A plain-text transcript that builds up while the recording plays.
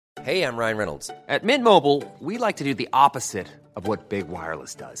Hey, I'm Ryan Reynolds. At Mint Mobile, we like to do the opposite of what Big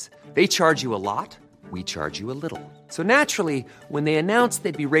Wireless does. They charge you a lot, we charge you a little. So naturally, when they announced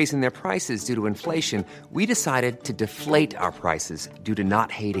they'd be raising their prices due to inflation, we decided to deflate our prices due to not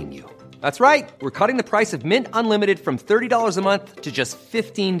hating you. That's right. We're cutting the price of Mint Unlimited from $30 a month to just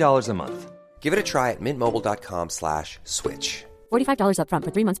 $15 a month. Give it a try at mintmobile.com/switch. $45 up front for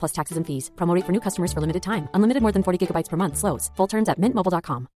 3 months plus taxes and fees. Promo rate for new customers for limited time. Unlimited more than 40 gigabytes per month. Slows full terms at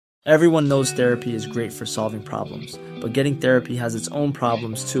mintmobile.com. Everyone knows therapy is great for solving problems, but getting therapy has its own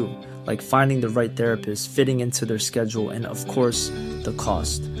problems too, like finding the right therapist, fitting into their schedule, and of course, the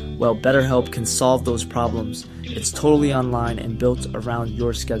cost. Well, BetterHelp can solve those problems. It's totally online and built around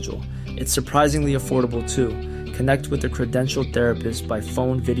your schedule. It's surprisingly affordable too. Connect with a credentialed therapist by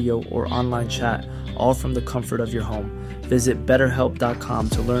phone, video, or online chat, all from the comfort of your home. Visit BetterHelp.com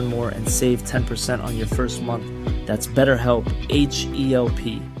to learn more and save 10% on your first month. That's BetterHelp,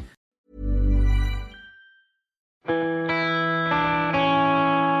 H-E-L-P.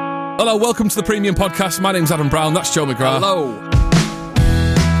 Hello, welcome to the Premium Podcast. My name's Adam Brown, that's Joe McGrath. Hello.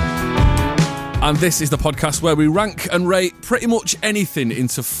 And this is the podcast where we rank and rate pretty much anything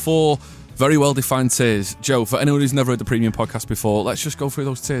into 4 very well-defined tiers. Joe, for anyone who's never heard the Premium Podcast before, let's just go through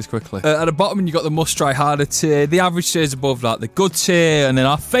those tiers quickly. At the bottom, you got the must-try harder tier, the average tiers above that, the good tier, and then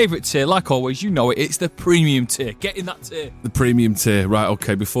our favourite tier, like always, you know it, it's the premium tier. Get in that tier. The premium tier. Right,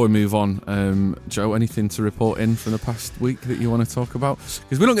 okay, before we move on, Joe, anything to report in from the past week that you want to talk about?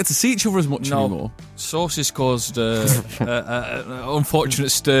 Because we don't get to see each other as much anymore. Sources caused an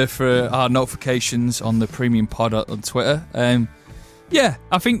unfortunate stir for our notifications on the Premium Pod on Twitter. Yeah,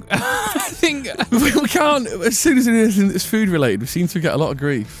 I think we can't. As soon as anything that's food related, we seem to get a lot of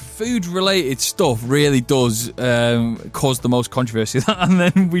grief. Food related stuff really does cause the most controversy, and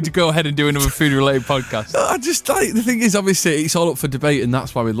then we'd go ahead and do another food related podcast. I just like, the thing is, obviously, it's all up for debate, and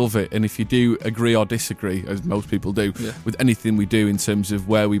that's why we love it. And if you do agree or disagree, as most people do, with anything we do in terms of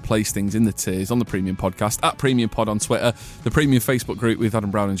where we place things in the tiers on the Premium Podcast, at Premium Pod on Twitter, the Premium Facebook group with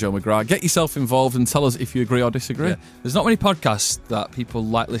Adam Brown and Joe McGrath. Get yourself involved and tell us if you agree or disagree. Yeah. There's not many podcasts that people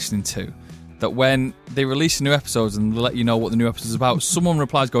like listening to that when they release a new episode and let you know what the new episode is about, someone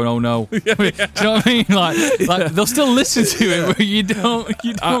replies going, "Oh no." Do you know what I mean? Like they'll still listen to it, but you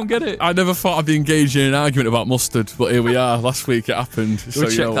don't get it. I never thought I'd be engaged in an argument about mustard, but here we are. Last week it happened. So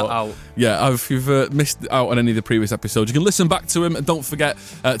check that out. Yeah, if you've missed out on any of the previous episodes, you can listen back to them, and don't forget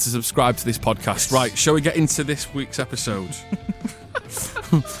to subscribe to this podcast. Right, shall we get into this week's episode?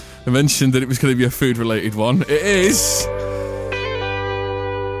 I mentioned that it was going to be a food-related one. It is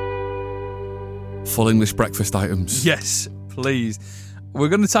full English breakfast items. Yes, please. We're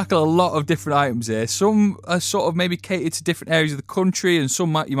going to tackle a lot of different items here. Some are sort of maybe catered to different areas of the country, and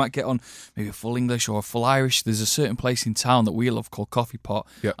some you might get on maybe a full English or a full Irish. There's a certain place in town that we love called Coffee Pot,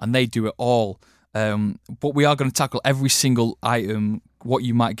 and they do it all. But we are going to tackle every single item, what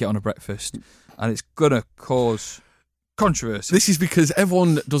you might get on a breakfast, and it's going to cause controversy. This is because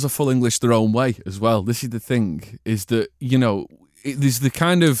everyone does a full English their own way as well. This is the thing, is that, you know, there's the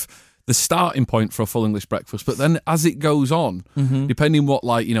kind of the starting point for a full English breakfast, but then as it goes on, depending what,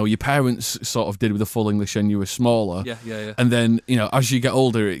 like, you know, your parents sort of did with a full English and you were smaller, and then, you know, as you get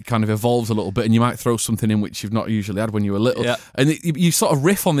older, it kind of evolves a little bit, and you might throw something in which you've not usually had when you were little, and you sort of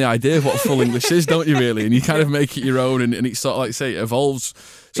riff on the idea of what full English is, don't you, really? And you kind of make it your own, and it's sort of like, say, it evolves.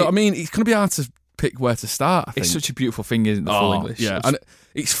 So, I mean, it's going to be hard to pick where to start, I think. It's such a beautiful thing, isn't it, the full English? Yeah, and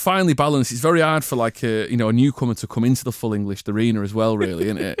it's finely balanced. It's very hard for, like, a newcomer to come into the full English arena as well, really,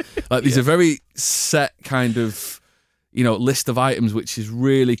 isn't it? Like, there's a very set kind of, you know, list of items which is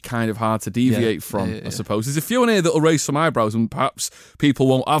really kind of hard to deviate from, I suppose. There's a few in here that'll raise some eyebrows and perhaps people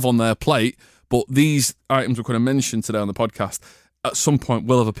won't have on their plate, but these items we're going to mention today on the podcast at some point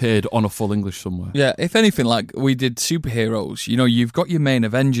will have appeared on a full English somewhere. Yeah, if anything, like we did superheroes, you know, you've got your main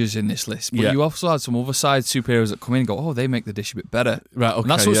Avengers in this list, but you also had some other side superheroes that come in and go, oh, they make the dish a bit better. Right, okay.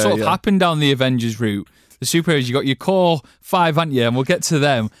 And that's what sort of happened down the Avengers route. The superheroes, you got your core 5, haven't you? And we'll get to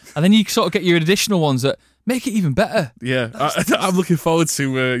them. And then you sort of get your additional ones that make it even better. Yeah, I'm looking forward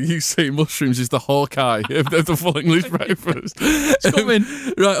to you saying mushrooms is the Hawkeye of the full English breakfast. It's coming.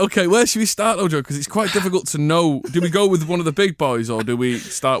 Right, okay, where should we start, though, Joe? Because it's quite difficult to know. Do we go with one of the big boys, or do we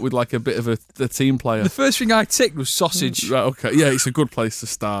start with like a bit of a team player? The first thing I ticked was sausage. Right, okay. Yeah, it's a good place to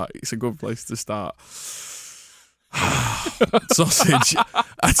start. Sausage.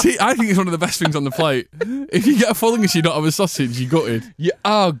 I think it's one of the best things on the plate. If you get a full English, you don't have a sausage, you're gutted. You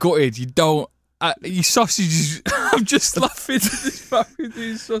are gutted. You don't. Your sausages. I'm just laughing at this fact with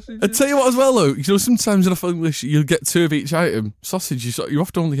these sausages. I tell you what, as well, though, you know, sometimes in a full English you'll get 2 of each item. Sausage, you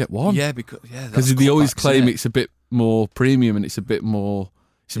often only get 1. Yeah, because they always claim it's a bit more premium and it's a bit more.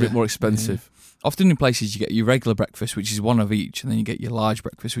 It's a bit more expensive. Often in places you get your regular breakfast, which is one of each, and then you get your large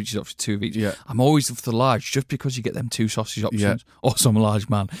breakfast, which is obviously two of each. Yeah. I'm always for the large, just because you get them 2 sausage options. Also, I'm a large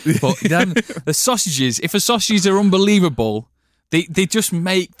man. But then the sausages, if the sausages are unbelievable, they just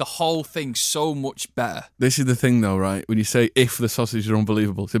make the whole thing so much better. This is the thing, though, right? When you say if the sausages are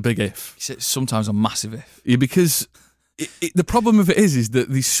unbelievable, it's a big if. It's sometimes a massive if. Yeah, because the problem of it is that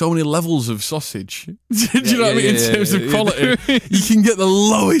there's so many levels of sausage. Do you know what I mean? In terms of quality, you can get the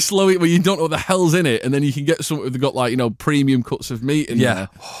lowest where you don't know what the hell's in it, and then you can get something that got like, premium cuts of meat in there,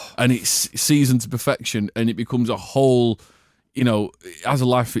 and it's seasoned to perfection, and it becomes a whole, it has a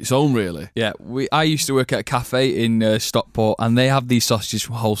life of its own, really. Yeah, I used to work at a cafe in Stockport, and they have these sausages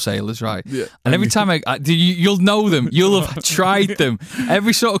from wholesalers, right? Yeah. And every time you'll know them, you'll have tried them.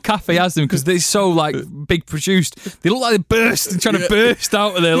 Every sort of cafe has them because they're so like big produced. They look like they're trying to burst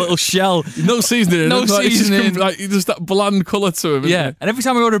out of their little shell. No seasoning. No seasoning. Just that bland colour to them. Yeah. And every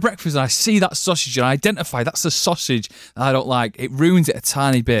time I order breakfast, and I see that sausage and I identify that's the sausage that I don't like. It ruins it a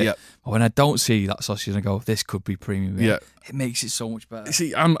tiny bit. Yep. But when I don't see that sausage, I go, this could be premium. Yeah. It makes it so much better.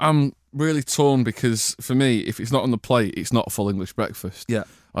 See, I'm really torn because for me, if it's not on the plate, it's not a full English breakfast. Yeah.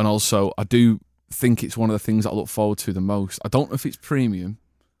 And also, I do think it's one of the things that I look forward to the most. I don't know if it's premium.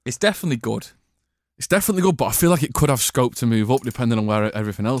 It's definitely good. It's definitely good, but I feel like it could have scope to move up depending on where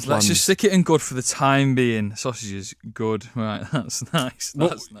everything else lands. Let's just stick it in good for the time being. Sausages, good. Right, that's nice.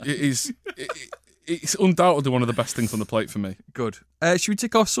 That's nice. It is... It's undoubtedly one of the best things on the plate for me. Good. Should we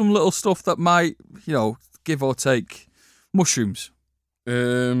tick off some little stuff that might, give or take? Mushrooms.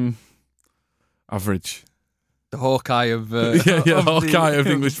 Average. The Hawkeye of Hawkeye of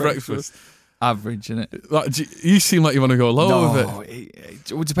English breakfast. Average, isn't it? You seem like you want to go low with it.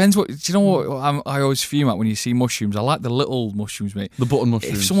 It depends. Do you know what I always fume at when you see mushrooms? I like the little mushrooms, mate. The button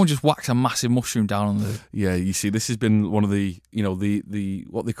mushrooms. If someone just whacks a massive mushroom down on the... Yeah, you see, this has been one of the, the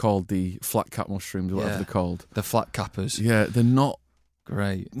what they called the flat cap mushrooms, or whatever they're called. The flat cappers. Yeah, they're not...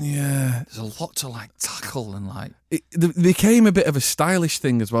 Great. Yeah. There's a lot to tackle and It became a bit of a stylish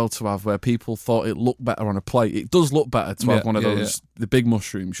thing as well to have, where people thought it looked better on a plate. It does look better to have one of those the big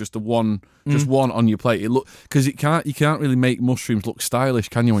mushrooms, just one on your plate. It because you can't really make mushrooms look stylish,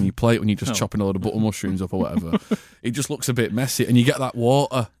 can you? On your plate when you're just chopping a load of butter mushrooms up or whatever, it just looks a bit messy, and you get that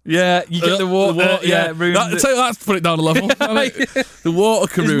water. Yeah, you get the water. That's put it down a level. The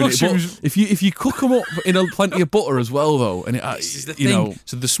water can ruin it. But if you cook them up in plenty of butter as well, though, and this is the thing.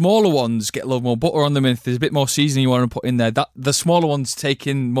 So the smaller ones get a little more butter on them, and if there's a bit more seasoning you want to put in there, that the smaller ones take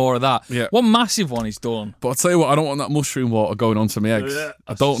in more of that. Yeah. One massive one is done. But I'll tell you what, I don't want that mushroom water going onto my eggs.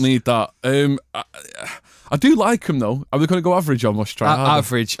 I don't need that. I do like them though. Are we going to go average or must try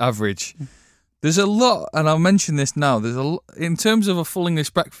harder? Average. There's a lot, and I'll mention this now. In terms of a full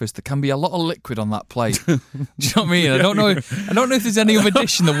English breakfast, there can be a lot of liquid on that plate. Do you know what I mean? I don't know if there's any other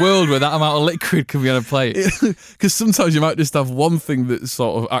dish in the world where that amount of liquid can be on a plate. Because sometimes you might just have one thing that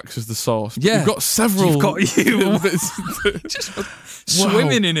sort of acts as the sauce. Yeah, you've got several. You've got just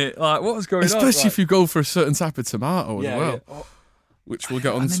swimming in it. Like what's going on? Especially if you go for a certain type of tomato as well, which we'll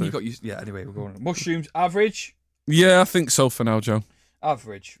get onto. Anyway, we're going on. Mushrooms, average. Yeah, I think so for now, Joe.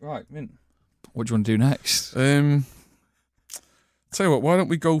 Average, right? Mint. What do you want to do next? Tell you what, why don't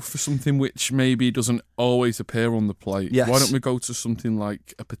we go for something which maybe doesn't always appear on the plate? Yes. Why don't we go to something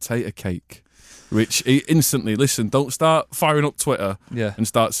like a potato cake? Which instantly, listen, don't start firing up Twitter and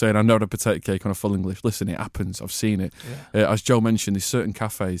start saying, I know a potato cake on a full English. Listen, it happens. I've seen it. Yeah. As Joe mentioned, there's certain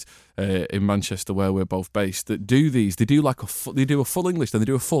cafes in Manchester where we're both based that do these. They do they do a full English, then they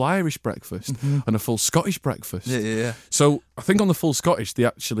do a full Irish breakfast and a full Scottish breakfast. Yeah. So I think on the full Scottish, they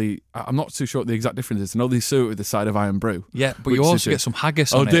actually, I'm not too sure what the exact difference is. I know they serve it with the side of iron brew. Yeah, but you also get some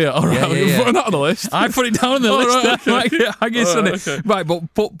haggis on it. Oh dear, all right. You're putting that on the list. I put it down on the list. Right, okay. Haggis on it. Okay. Right,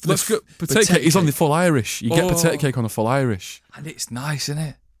 but let's go. Potato cake is on the full Irish. You get potato cake on the full Irish. And it's nice, isn't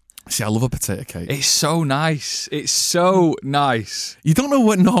it? See, I love a potato cake. It's so nice. It's so nice. You don't know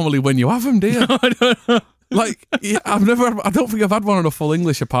when you have them, do you? No, I don't know. Like, I don't think I've had one on a full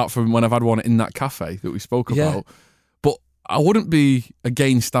English apart from when I've had one in that cafe that we spoke about. But I wouldn't be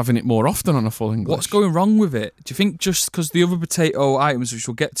against having it more often on a full English. What's going wrong with it? Do you think just because the other potato items, which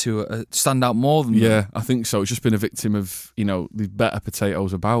we'll get to, stand out more than them? I think so. It's just been a victim of, the better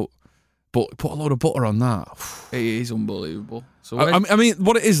potatoes about. But put a load of butter on that. It is unbelievable. So I mean,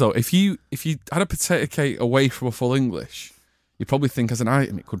 what it is though, if you had a potato cake away from a full English, you probably think as an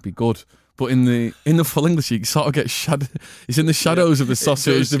item it could be good. But in the full English, you sort of get it's in the shadows of the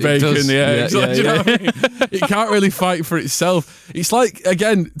sausage, the bacon, the eggs. Do you know what I mean? It can't really fight for itself. It's like,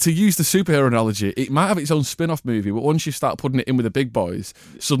 again, to use the superhero analogy, it might have its own spin-off movie, but once you start putting it in with the big boys,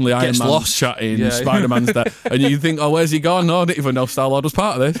 suddenly Iron Man's lost. chatting, Spider-Man's there, and you think, oh, where's he gone? No, I didn't even know Star-Lord was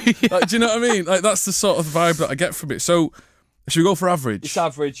part of this. Like, do you know what I mean? Like, that's the sort of vibe that I get from it. So, should we go for average? It's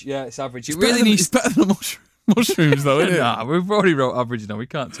average. Yeah, it's average. It It's really needs. It's better than mushrooms, though, isn't it? Nah, we've already wrote average now. We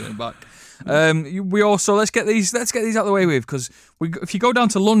can't turn it back. We also let's get these out of the way with, because if you go down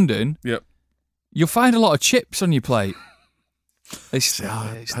to London, Yep. you'll find a lot of chips on your plate. I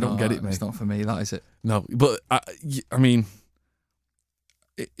don't get it, mate. It's not for me, that is it. No, but I mean,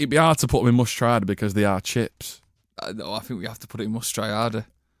 it'd be hard to put them in must try because they are chips. No, I think we have to put it in must try harder.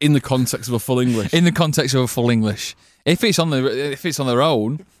 In the context of a full English. In the context of a full English, if it's on their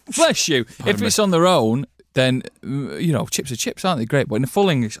own, bless you. If it's on their own, then chips are chips, aren't they? Great, but in the full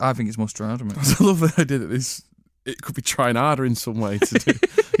English, I think it's must try harder. I love the idea that it could be trying harder in some way to do.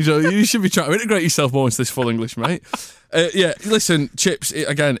 You should be trying to integrate yourself more into this full English, mate. Listen, chips.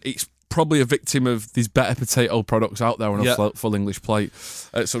 It's probably a victim of these better potato products out there on a full English plate.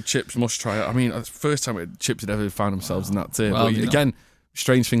 So chips must try it. I mean, it's the first time chips had ever found themselves in that tier. Well, but again,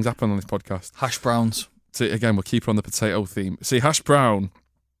 strange things happen on this podcast. Hash browns. So again, we'll keep on the potato theme. See, hash brown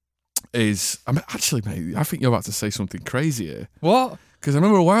is. I mean, actually, mate, I think you're about to say something crazy here. What? Because I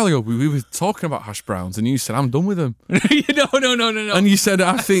remember a while ago we were talking about hash browns, and you said, "I'm done with them." No. And you said,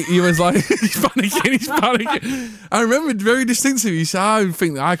 "I think," he was like, "He's panicking." I remember very distinctly. You said, "I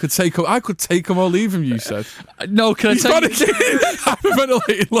think that I could take them or leave them." You said, "No, can I tell you?"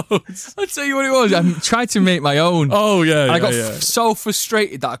 Hyperventilating loads. I'll tell you what it was. I tried to make my own. Oh yeah. And I got so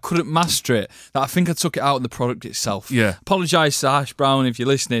frustrated that I couldn't master it that I think I took it out in the product itself. Yeah. Apologise to Hash Brown if you're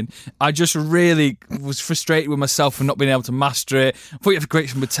listening. I just really was frustrated with myself for not being able to master it. I thought you have to grate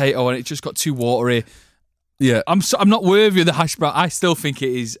some potato and it just got too watery. Yeah, I'm not worthy of the hash brown. I still think it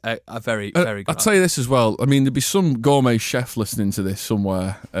is a very, very good. I'll tell you this as well. I mean, there'd be some gourmet chef listening to this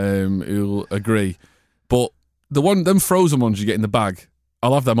somewhere who'll agree. But them frozen ones you get in the bag,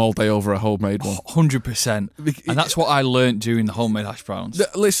 I'll have them all day over a homemade one. 100%. And that's what I learnt doing the homemade hash browns.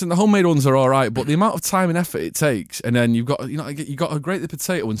 Listen, the homemade ones are all right, but the amount of time and effort it takes, and then you've got to grate the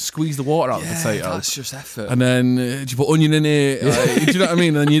potato and squeeze the water out of the potato. That's just effort. And then do you put onion in it? Do you know what I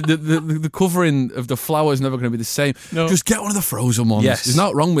mean? And then the covering of the flour is never going to be the same. No. Just get one of the frozen ones. Yes. There's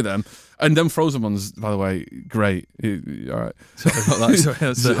nothing wrong with them. And them frozen ones, by the way, great. All right. Sorry about that. Sorry,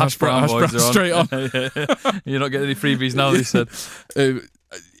 that's the hash brown boys are on. Straight on. You're not getting any freebies now, they said.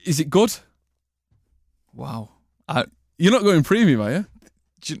 Is it good? Wow. You're not going premium, are you?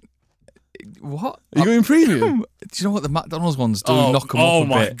 What? Are you going premium? Do you know what the McDonald's ones do? Knock them up a bit. Oh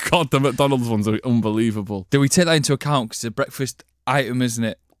my God, the McDonald's ones are unbelievable. Do we take that into account? Because it's a breakfast item, isn't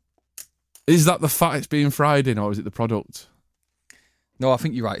it? Is that the fat it's being fried in, or is it the product? No, I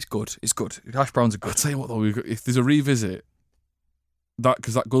think you're right. It's good. It's good. Hash browns are good. I'll tell you what, though, if there's a revisit,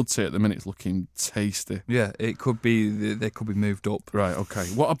 because that good tea at the minute's looking tasty. Yeah, it could be. They could be moved up. Right. Okay.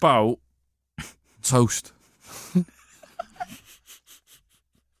 What about toast?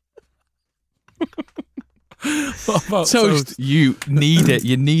 What about toast? You need it.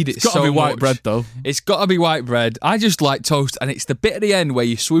 You need it. It's got to be white bread, though. It's got to be white bread. I just like toast, and it's the bit at the end where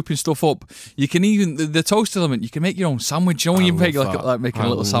you're swooping stuff up. You can even the toast element. You can make your own sandwich. You know when you make like making a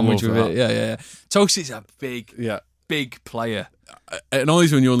little sandwich with it. Yeah. Toast is a big player. It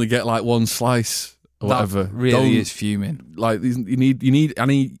annoys when you only get like one slice or whatever. Really is fuming. Like you need. I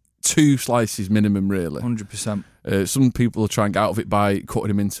need 2 slices minimum, really. 100%. Some people will try and get out of it by cutting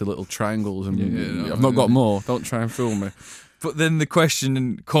them into little triangles, and I've not got more. Don't try and fool me. But then the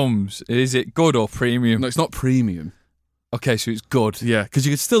question comes: is it good or premium? No, it's not premium. Okay, so it's good. Yeah, because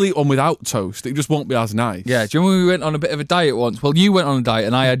you could still eat one without toast. It just won't be as nice. Yeah. Do you remember we went on a bit of a diet once? Well, you went on a diet,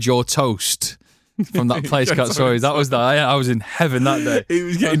 and I had your toast from that place. Sorry, that was that. I was in heaven that day. He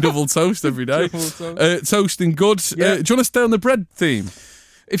was getting double toast every day. Toasting good. Yeah. Do you want to stay on the bread theme?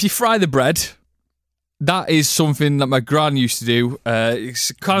 If you fry the bread, that is something that my gran used to do.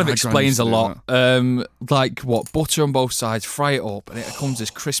 It kind of explains a lot. Like what? Butter on both sides, fry it up, and it comes this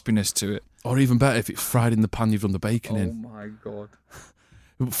crispiness to it. Or even better, if it's fried in the pan you've done the bacon in. Oh my God.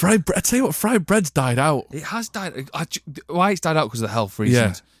 Fried bread. I tell you what, fried bread's died out. It has died. Why it's died out? Because of the health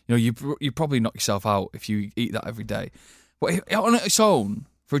reasons. Yeah. You probably knock yourself out if you eat that every day. But on its own,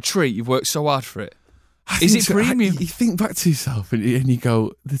 for a treat, you've worked so hard for it. Is it premium? You think back to yourself and you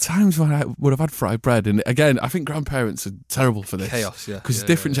go, the times when I would have had fried bread, and again, I think grandparents are terrible for this. Chaos, yeah. Because it's a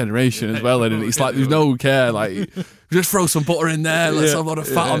different generation as well, and it's like there's no care. Like, just throw some butter in there, let's have a lot of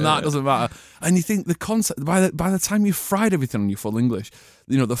fat on that, doesn't matter. And you think the concept, by the time you've fried everything on your full English,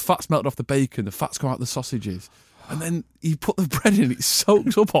 the fat's melted off the bacon, the fat's come out the sausages. And then you put the bread in, it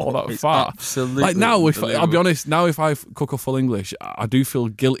soaks up all that fat. Absolutely. Like now, I'll be honest, now if I cook a full English, I do feel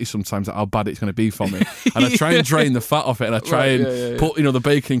guilty sometimes at how bad it's going to be for me. And I try and drain the fat off it, and I try and put, the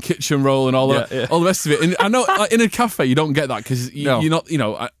bacon kitchen roll and all the rest of it. And I know in a cafe you don't get that because you're not,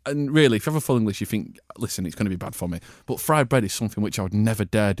 and really, if you have a full English, you think, listen, it's going to be bad for me. But fried bread is something which I would never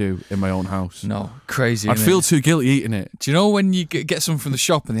dare do in my own house. No, crazy. I'd feel too guilty eating it. Do you know when you get some from the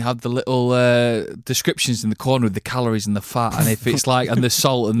shop and they have the little descriptions in the corner with the calories and the fat, and if it's like, and the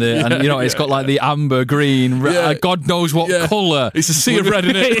salt and it's got like the amber, green, God knows what colour. It's a sea of red,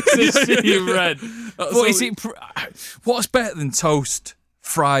 isn't it? It's a sea of red. But is it? What's better than toast?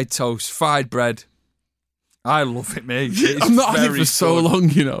 Fried toast, fried bread. I love it, mate. I'm not had it for so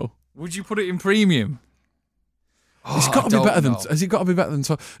long, Would you put it in premium? It's got to be better than. Has it got to be better than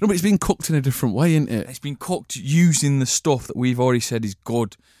toast? No, but it's been cooked in a different way, isn't it? It's been cooked using the stuff that we've already said is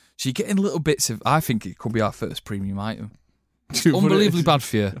good. So you're getting little bits of. I think it could be our first premium item. Unbelievably bad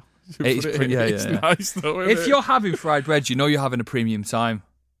for you. It's nice though. If you're having fried bread, you're having a premium time.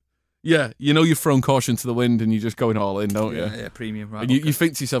 Yeah, you've thrown caution to the wind and you're just going all in, don't you? Yeah, premium, right. And you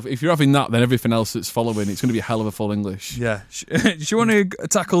think to yourself, if you're having that, then everything else that's following, it's going to be a hell of a full English. Yeah. Do you want to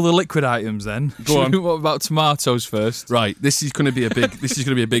tackle the liquid items then? Go on. What about tomatoes first? Right, this is going to be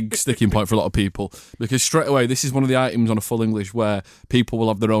a big sticking point for a lot of people, because straight away this is one of the items on a full English where people will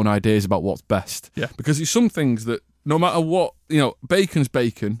have their own ideas about what's best. Yeah. Because there's some things that no matter what, bacon's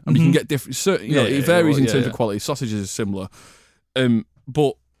bacon, and you can get different. Certain, it varies in terms of quality. Sausages are similar,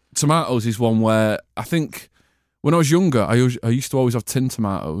 but tomatoes is one where I think when I was younger, I used to always have tinned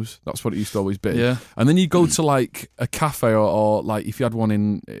tomatoes. That's what it used to always be. Yeah. And then you go to like a cafe or like if you had one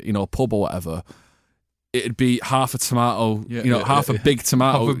in a pub or whatever, it'd be half a tomato, a big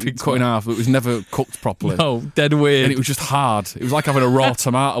tomato cut in half. It was never cooked properly. No, dead weird. And it was just hard. It was like having a raw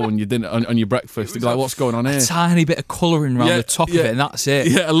tomato on your dinner, on your breakfast. It'd be like, what's going on here? A tiny bit of colouring around the top of it, and that's it.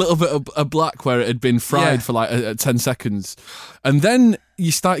 Yeah, a little bit of black where it had been fried for like 10 seconds. And then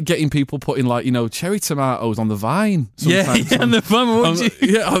you start getting people putting like, cherry tomatoes on the vine. Sometimes on the vine,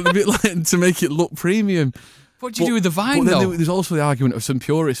 yeah, a bit like to make it look premium. What do you do with the vine, but though? Then there's also the argument of some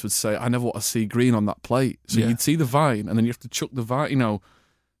purists would say, I never want to see green on that plate. So you'd see the vine, and then you have to chuck the vine,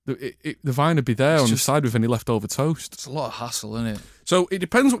 the vine would be there on the side with any leftover toast. It's a lot of hassle, isn't it? So it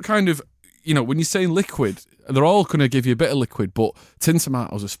depends what kind of, when you're saying liquid, they're all going to give you a bit of liquid, but tinned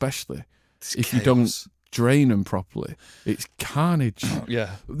tomatoes especially, if you don't drain them properly, it's carnage.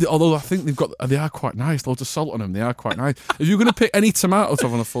 Yeah. Although I think they are quite nice. Loads of salt on them. They are quite nice. If you're going to pick any tomato to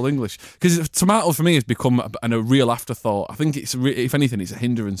have on a full English, because tomato for me has become a real afterthought. I think it's if anything, it's a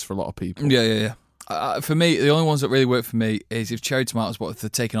hindrance for a lot of people. Yeah. For me, the only ones that really work for me is if cherry tomatoes, but if they're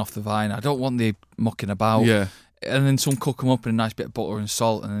taken off the vine, I don't want the mucking about. Yeah. And then some cook them up in a nice bit of butter and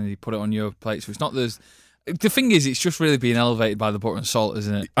salt, and then you put it on your plate. So it's not the thing is, it's just really being elevated by the butter and salt,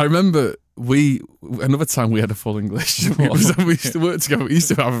 isn't it? I remember another time we had a full English. We used to work together. We used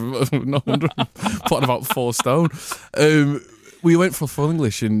to have putting about 4 stone. We went for full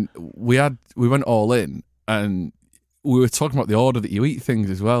English and we went all in, and we were talking about the order that you eat things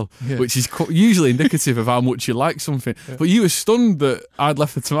as well, which is usually indicative of how much you like something. Yeah. But you were stunned that I'd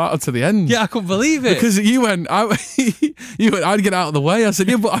left the tomato to the end. Yeah, I couldn't believe it. Because you went, I'd get out of the way. I said,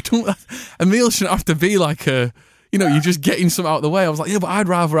 yeah, but a meal shouldn't have to be like you're just getting some out of the way. I was like, yeah, but I'd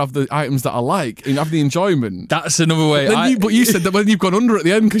rather have the items that I like and have the enjoyment. That's another way. But you said that when you've gone under at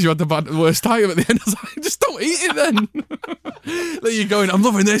the end because you had the worst item at the end, I was like, just don't eat it then. There you're going, I'm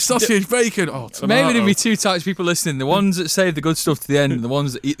loving this sausage, bacon. Oh, tomato. Maybe there'd be 2 types of people listening. The ones that save the good stuff to the end and the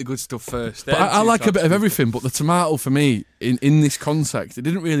ones that eat the good stuff first. But I like a bit of everything, but the tomato for me, in this context, it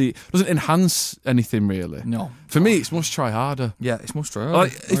doesn't enhance anything really. No. For me, it's must try harder. Yeah, it's must try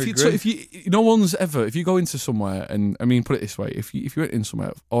harder. If no one's ever, if you go into somewhere, and I mean, put it this way, if you went in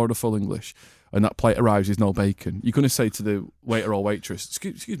somewhere, order full English, and that plate arrives with no bacon, you're going to say to the waiter or waitress,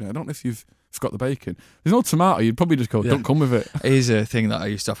 excuse me, I don't know if you've forgot the bacon. There's no tomato, you'd probably just go, don't come with it. Here's a thing that I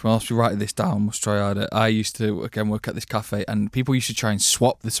used to have. When I was writing this down, must try harder. I used to work at this cafe, and people used to try and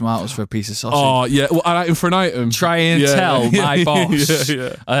swap the tomatoes for a piece of sausage. Oh yeah, well, an item for an item. Try and tell my boss,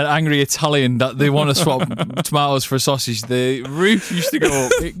 an angry Italian, that they want to swap tomatoes for a sausage. The roof used to go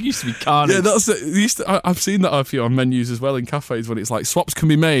up. It used to be carnage. Yeah, that's it. I've seen that a few on menus as well in cafes when it's like swaps can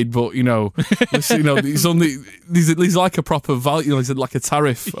be made, but it's only there's like a proper value. There's like a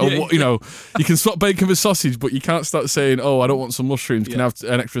tariff. You can swap bacon for sausage, but you can't start saying, "Oh, I don't want some mushrooms. Can I have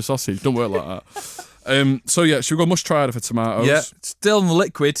an extra sausage?" Don't work like that. So yeah, should we go must try for tomatoes? Yeah, still in the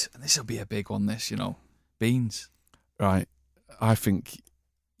liquid. And this will be a big one. Beans. Right. I think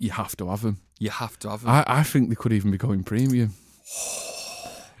you have to have them. You have to have them. I think they could even be going premium.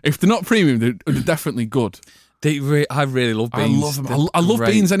 If they're not premium, they're definitely good. I really love beans. I love them. I love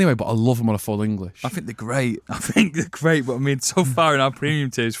beans anyway, but I love them on a full English. I think they're great. But I mean, so far in our premium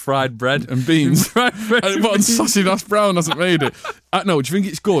tier is fried bread and beans. Fried bread and what, sausage Ash Brown hasn't made it. No, do you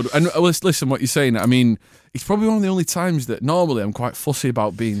think it's good? And listen, what you're saying. I mean, it's probably one of the only times that normally I'm quite fussy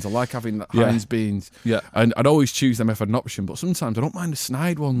about beans. I like having Heinz beans. Yeah. And I'd always choose them if I had an option, but sometimes I don't mind the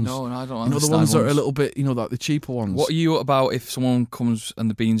snide ones. No, I don't mind the ones that are a little bit, like the cheaper ones. What are you about if someone comes and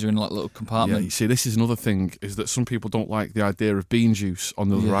the beans are in like a little compartment? Yeah, you see, this is another thing, is that some people don't like the idea of bean juice on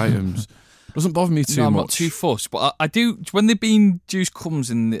the other items. Doesn't bother me too much. I'm not too fussed, but I do, when the bean juice comes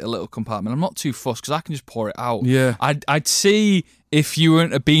in a little compartment, I'm not too fussed because I can just pour it out. Yeah. I'd see if you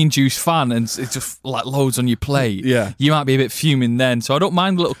weren't a bean juice fan and it's just like loads on your plate, you might be a bit fuming then. So I don't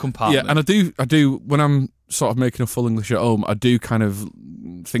mind the little compartment. Yeah, and I do when I'm sort of making a full English at home, I do kind of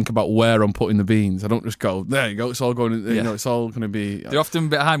think about where I'm putting the beans. I don't just go, there you go, it's all going, it's all going to be... They're often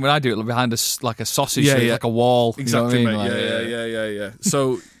behind, when I do it, behind a sausage, like a wall. Exactly, you know what I mate. mean? Yeah.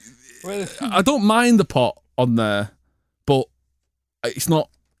 So I don't mind the pot on there, but it's not...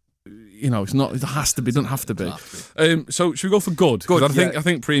 it's not. It has to be. Doesn't have to be. So should we go for good? Good. I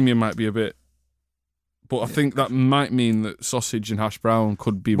think premium might be a bit, but I think that might mean that sausage and hash brown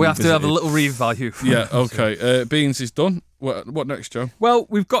could be. We have to have a little revalue. Yeah. Okay. Beans is done. What next, Joe? Well,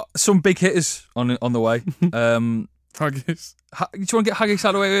 we've got some big hitters on the way. Haggis. Do you want to get haggis out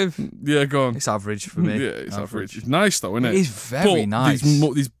of the way with? Yeah, go on. It's average for me. Yeah, it's average. It's nice though, isn't it? It is very nice.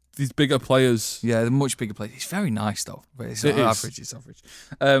 These bigger players. Yeah, they're much bigger players. It's very nice though, but it's average. It's average.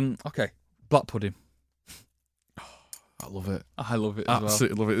 Okay, black pudding. I love it. I love it.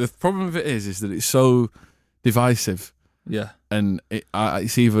 Absolutely love it. The problem with it is that it's so divisive. Yeah, and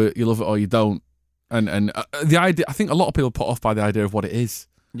it's either you love it or you don't. And the idea, I think a lot of people are put off by the idea of what it is.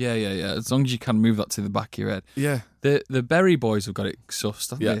 Yeah. As long as you can move that to the back of your head. Yeah. The Berry Boys have got it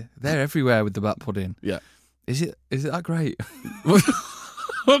sussed, haven't they? They're everywhere with the black pudding. Yeah. Is it that great?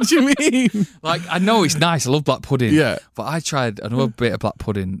 What do you mean? Like, I know it's nice. I love black pudding. Yeah. But I tried another bit of black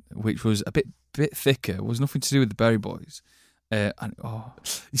pudding, which was a bit thicker. It was nothing to do with the Berry Boys. You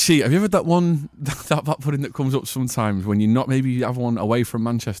see, have you ever had that black pudding that comes up sometimes when maybe you have one away from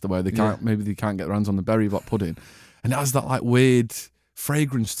Manchester where they can't get their hands on the berry black pudding, and it has that like weird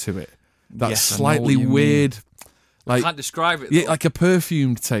fragrance to it. That's slightly weird. Like, I can't describe it. Yeah, like a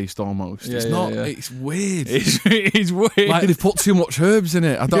perfumed taste almost. It's not. Yeah. It's weird. It's weird. Like they've put too much herbs in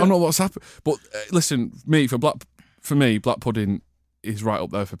it. I don't know what's happened. But listen, for me, black pudding is right up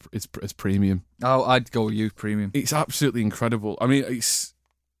there as premium. Oh, I'd go with you, premium. It's absolutely incredible. I mean, it's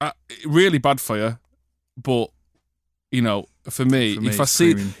really bad for you, but for me, if I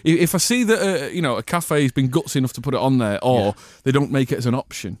see that a cafe has been gutsy enough to put it on there, or they don't make it as an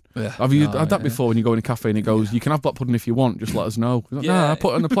option. Yeah. Have you had that before when you go in a cafe and it goes, you can have black pudding if you want, just let us know. Like, I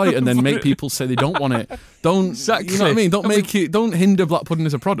put it on the plate and then make people say they don't want it. Don't exactly. You know what I mean? Don't hinder black pudding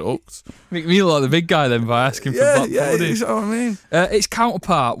as a product. Make me look like the big guy then by asking for black pudding. Yeah, you know what I mean? Its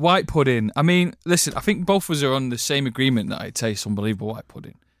counterpart, white pudding. I mean, listen, I think both of us are on the same agreement that it tastes unbelievable, white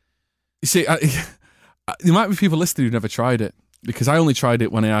pudding. You see, there might be people listening who've never tried it, because I only tried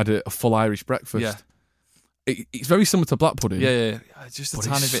it when I had a full Irish breakfast. Yeah. It's very similar to black pudding. Yeah. Just a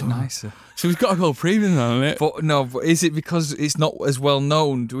tiny bit nicer. So we've got to go premium now, isn't it? But is it because it's not as well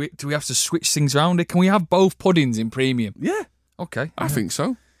known? Do we have to switch things around it? Can we have both puddings in premium? Yeah. Okay. I think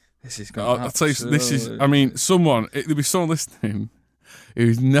so. This is going to I'll tell you, there'll be someone listening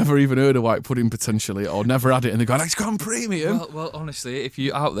who's never even heard of white pudding potentially, or never had it, and they're going, it's gone premium. Well, honestly, if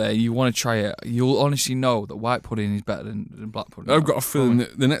you're out there, you want to try it, you'll honestly know that white pudding is better than black pudding. I've got a feeling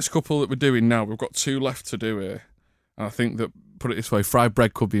that the next couple that we're doing now, we've got 2 left to do here. And I think that, put it this way, fried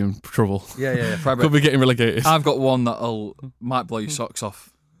bread could be in trouble. Yeah. Fried bread could be getting relegated. I've got one that might blow your socks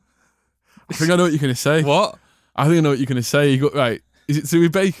off. I think I know what you're going to say. What? I think I know what you're going to say. Right. Is it to do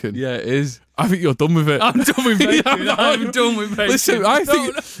with bacon? Yeah, it is. I think you're done with it. I'm done with bacon. I'm done with bacon. Listen, I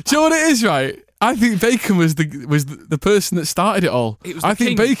think. Do you know what it is, right? I think bacon was the person that started it all. I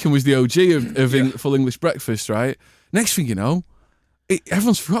think bacon was the OG of full English breakfast, right? Next thing you know,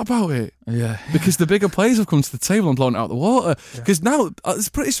 everyone's forgot about it. Yeah. Because the bigger players have come to the table and blown it out the water. Because now, it's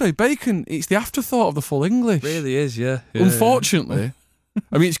pretty straight. Bacon, it's the afterthought of the full English. It really is, yeah. Unfortunately.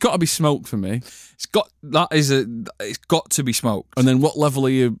 I mean, it's got to be smoked for me. It's got to be smoked. And then what level are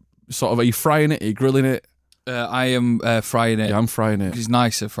you frying it? Are you grilling it? I am frying it. Yeah, I'm frying it. It's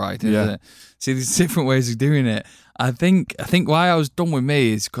nicer fried, isn't Yeah. it? See, there's different ways of doing it. I think why I was done with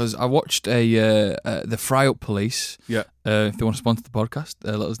me is because I watched the Fry Up Police. Yeah. If they want to sponsor the podcast,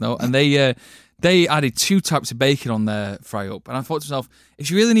 let us know. And they added 2 types of bacon on their Fry Up, and I thought to myself,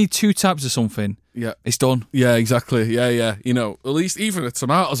 if you really need 2 types of something, Yeah. it's done. Yeah, exactly. Yeah. You know, at least even the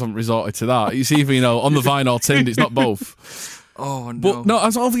tomatoes haven't resorted to that. It's either, you know, on the vine or tinned. It's not both. Oh no! But no, I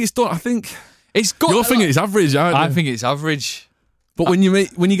don't think it's done. I think It's good. you're thinking it's average, aren't you? I think it's average. But when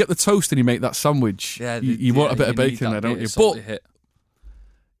you get the toast and you make that sandwich, you want a bit of bacon there, don't you? But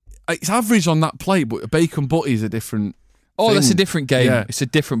it's average on that plate. But bacon butty is a different. Oh, that's a different game. Yeah. It's a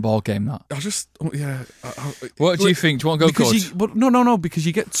different ball game. That. What do you think? Do you want to go good? No, because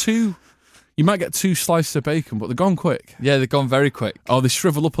you get 2. You might get 2 slices of bacon, but they're gone quick. Yeah, they've gone very quick. Or they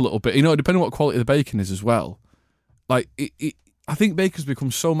shrivel up a little bit. You know, depending on what quality the bacon is as well. Like I think bacon's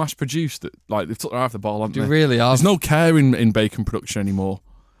become so mass produced that like they've took their eye off the ball, haven't You they? really are. There's no care in bacon production anymore.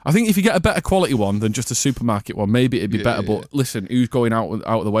 I think if you get a better quality one than just a supermarket one, maybe it'd be better. But listen, who's going out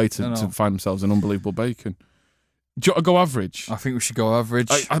of the way to find themselves an unbelievable bacon? Do you want to go average? I think we should go average.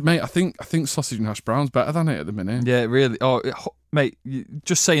 Mate, I think sausage and hash brown's better than it at the minute. Yeah, really. Oh, mate,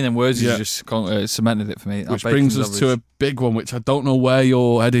 just saying them words is just cemented it for me. Which brings us to a big one, which I don't know where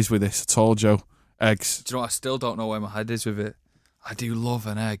your head is with this at all, Joe. Eggs. Do you know what? I still don't know where my head is with it. I do love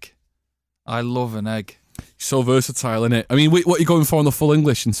an egg. I love an egg. So versatile, innit? I mean, what are you going for on the full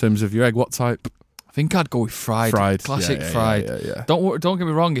English in terms of your egg? What type? I think I'd go with fried. Classic fried. Yeah. Don't get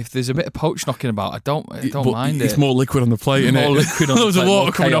me wrong. If there's a bit of poach knocking about, I don't mind it. It's more liquid on the plate, isn't it? More liquid on the plate. There's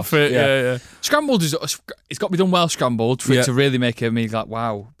water coming off it. Yeah. Scrambled it's got to be done well scrambled for it to really make me like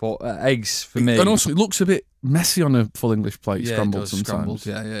wow. But eggs for me. And also, it looks a bit messy on a full English plate. Scrambled sometimes.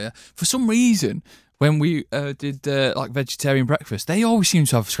 Yeah. For some reason, when we did like vegetarian breakfast, they always seem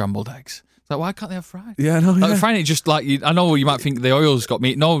to have scrambled eggs. Like, why can't they have fried? Yeah, no, like, frying it just like I know you might think the oil's got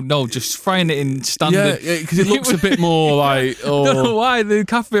meat. No, just frying it in standard. Yeah, because it looks a bit more like. Oh. I don't know why the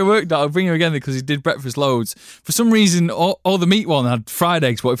cafe I worked at. I'll bring him again because he did breakfast loads. For some reason, all the meat one had fried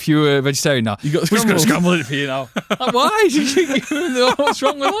eggs. But if you were a vegetarian now, you got we're just going to scramble it for you now. Like, why? What's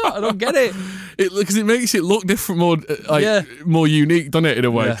wrong with that? I don't get it. Because it makes it look different, more unique, doesn't it, in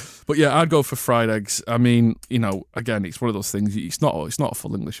a way? Yeah. But yeah, I'd go for fried eggs. I mean, you know, again, it's one of those things. It's not a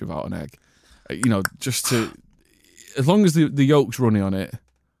full English without an egg. You know, just to as long as the yolk's runny on it.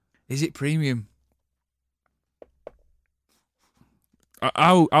 Is it premium?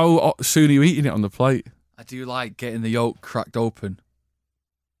 How soon are you eating it on the plate? I do like getting the yolk cracked open.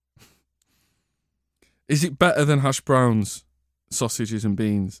 Is it better than hash browns, sausages and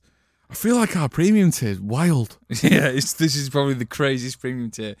beans? I feel like our premium tier is wild. Yeah, this is probably the craziest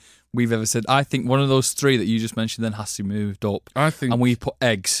premium tier we've ever said. I think one of those 3 that you just mentioned then has to be moved up. And we put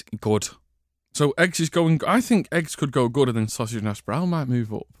eggs, good. So eggs is going. I think eggs could go good, and then sausage and hash brown might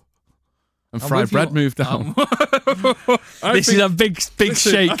move up, and fried bread move down. This is a big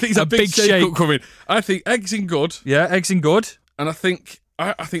shake. I think it's a big shake coming. I think eggs in good. Yeah, eggs in good, and I think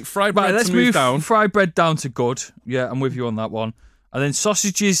fried bread. Let's to move down. Fried bread down to good. Yeah, I'm with you on that one. And then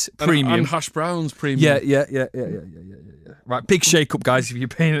sausages premium and hash browns premium. Yeah. Right, big shake up, guys. If you're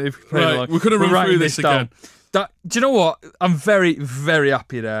paying along, we're going to run through this again. Do you know what? I'm very, very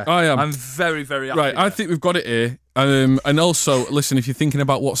happy there. I am. I'm very, very happy. Right, I think we've got it here. And also, listen, if you're thinking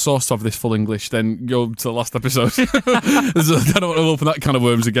about what sauce to have this full English, then go to the last episode. I don't want to open that can of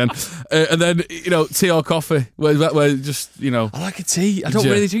worms again. And then, you know, tea or coffee, where just, you know. I like a tea. I don't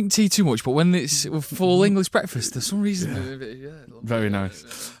really drink tea too much, but when it's full English breakfast, there's some reason. Very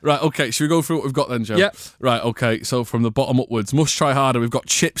nice. Right, okay, should we go through what we've got then, Joe? Yeah. Right, okay, so from the bottom upwards, must try harder, we've got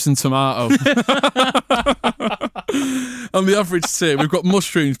chips and tomato. On the average tier, we've got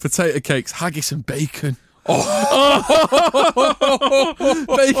mushrooms, potato cakes, haggis and bacon.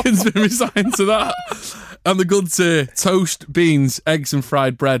 Bacon's been resigned to that. And the good tier, toast, beans, eggs and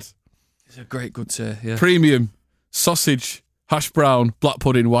fried bread. It's a great good tier, yeah. Premium, sausage, hash brown, black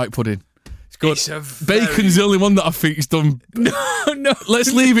pudding, white pudding. Good. Bacon's the only one that I think's done. No.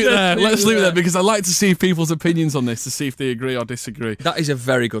 Let's leave it there. Let's leave it there because I like to see people's opinions on this to see if they agree or disagree. That is a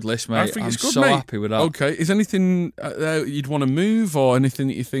very good list, mate. I think it's good, so mate. Happy with that. Okay. Is anything you'd want to move or anything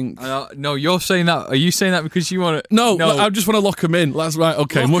that you think? No, you're saying that. Are you saying that because you want to? No. I just want to lock them in. That's right.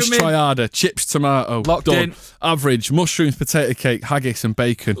 Okay. Must try harder. Chips, tomato. Locked in. Average. Mushrooms, potato cake, haggis and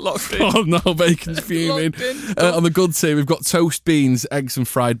bacon. Locked in. Oh no, bacon's fuming. On the good tier, we've got toast, beans, eggs and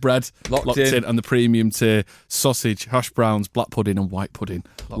fried bread. Locked in. And the premium tier, sausage, hash browns, black pudding and white pudding.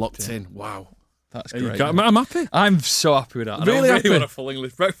 Locked in. Wow. That's There you great. go. I'm happy. I'm so happy with that. Really I happy? really want a full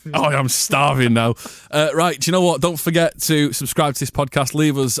English breakfast. Oh, I'm starving now. Right, do you know what? Don't forget to subscribe to this podcast.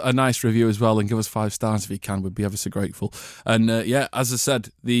 Leave us a nice review as well and give us 5 stars if you can. We'd be ever so grateful. And yeah, as I said,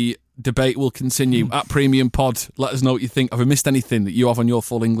 the debate will continue at Premium Pod. Let us know what you think. Have we missed anything that you have on your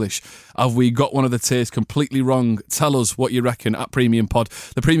full English? Have we got one of the tiers completely wrong? Tell us what you reckon at Premium Pod.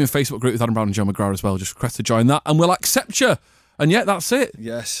 The Premium Facebook group with Adam Brown and Joe McGrath as well. Just request to join that and we'll accept you. And yeah, that's it.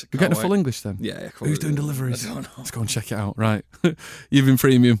 Yes. We're getting a full English then. Yeah. Who's doing deliveries? I don't know. Let's go and check it out. Right. You've been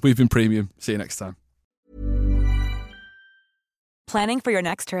Premium. We've been Premium. See you next time. Planning for your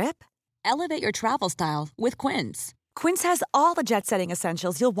next trip? Elevate your travel style with Quince. Quince has all the jet-setting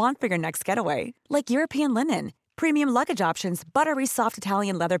essentials you'll want for your next getaway, like European linen, premium luggage options, buttery soft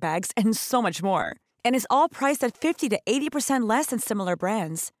Italian leather bags, and so much more. And is all priced at 50 to 80% less than similar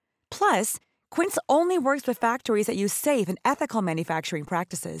brands. Plus, Quince only works with factories that use safe and ethical manufacturing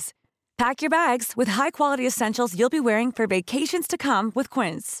practices. Pack your bags with high-quality essentials you'll be wearing for vacations to come with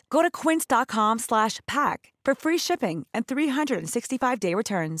Quince. Go to quince.com/pack for free shipping and 365-day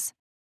returns.